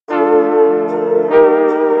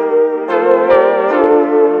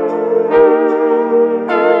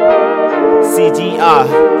GGR,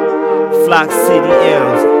 Floc City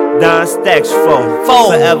M's, Don Stacks 4,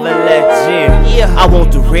 forever legend. Yeah, I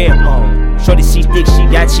want the red bone. Shorty, she think she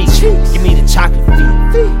got cheeks. Give me the chocolate feet.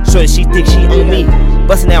 Shorty, she think she on me.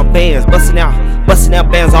 Bustin' out bands, bustin'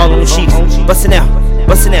 out bands all on the cheeks. Bustin' out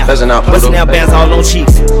bands all on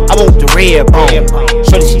cheeks. I want the red bone.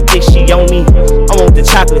 Shorty, she think she on me. I want the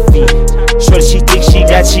chocolate feet. Shorty, she think she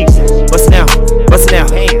got cheeks. Bustin'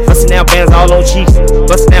 out bands all on cheeks.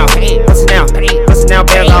 Bustin' out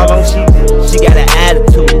bands all on cheeks. She got an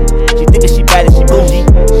attitude. She thinkin' she bad and she bougie.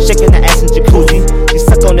 Shaking the ass in jacuzzi. She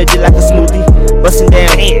suck on the dick like a smoothie. Bustin' down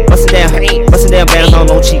bands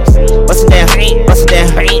all on cheeks. Bustin' down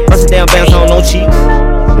bands all on cheeks.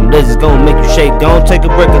 Them lizards gon' make you shake. Don't take a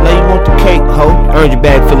break and now you want the cake, ho. Earned your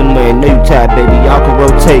bag full of money, know you tired, baby. Y'all can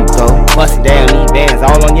rotate, though. Bustin' down these bands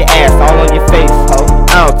all on your ass, all on your face, ho.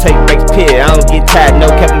 I don't take breaks, period. I don't get tired, no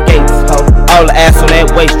Kevin Gates, ho. All the ass on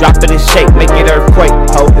that waist, drop it and shake, make it earthquake,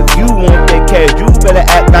 ho. If you want that cash, you better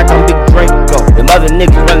act like I'm Big Draco. Them other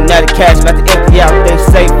niggas running out of cash, about to empty out they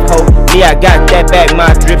safe, ho. Me, I got that bag,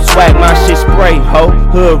 my drip swag, my shit spray, ho.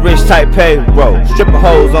 Hood rich type payroll, stripper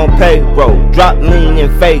hoes on payroll, drop lean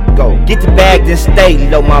and fake go. Get the bag, then stay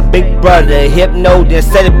low. My big brother, hypno, then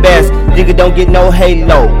say the best. Nigga don't get no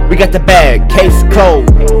halo. We got the bag, case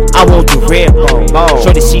closed. I want the red bone.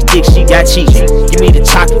 Shorty, she think she got cheeks. Give me the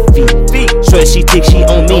chocolate feet. Shorty, she think she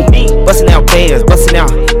on me. Bustin' out bands, bustin'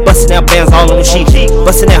 out bands all on the cheeks.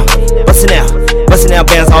 Bustin' out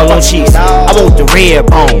bands all on cheeks. I want the red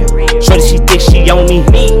bone. Shorty, she think she on me.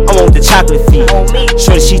 I want the chocolate feet.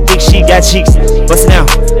 Shorty, she think she got cheeks. Bustin'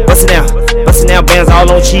 out bands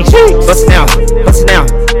all on cheeks. Bustin'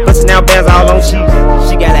 out bands all on cheeks.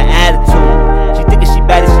 She got an attitude. She thinkin' she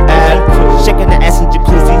bad and she bougie. Shaking the ass in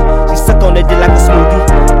jacuzzi. She suck on the dick like a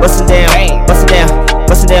smoothie. Bustin'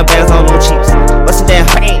 down bands all on cheeks. Bustin'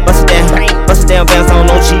 down bands all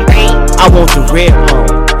on cheeks. I want the red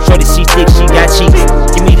bone. Shorty, she think she got cheeks.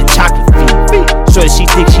 Give me the chocolate feet. Shorty, she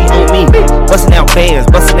think she on me. Bustin' out bands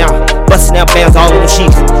all on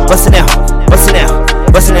cheeks. Bustin'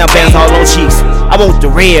 out bands all on cheeks. I want the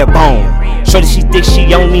red bone. Shorty, she think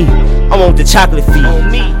she on me. I want the chocolate feet.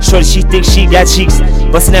 Shorty, she think she got cheeks.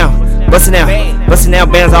 Bustin' out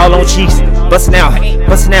bands all on cheeks. Bustin'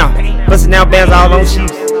 out bands all on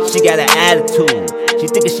cheeks. She got an attitude. She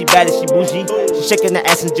thinkin' she bad and she bougie. She shaking the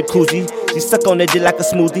ass in jacuzzi. She suck on the dick like a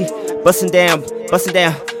smoothie. Bustin' down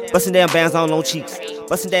bands all on cheeks.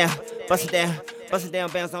 Bustin' down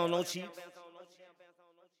bands all on cheeks.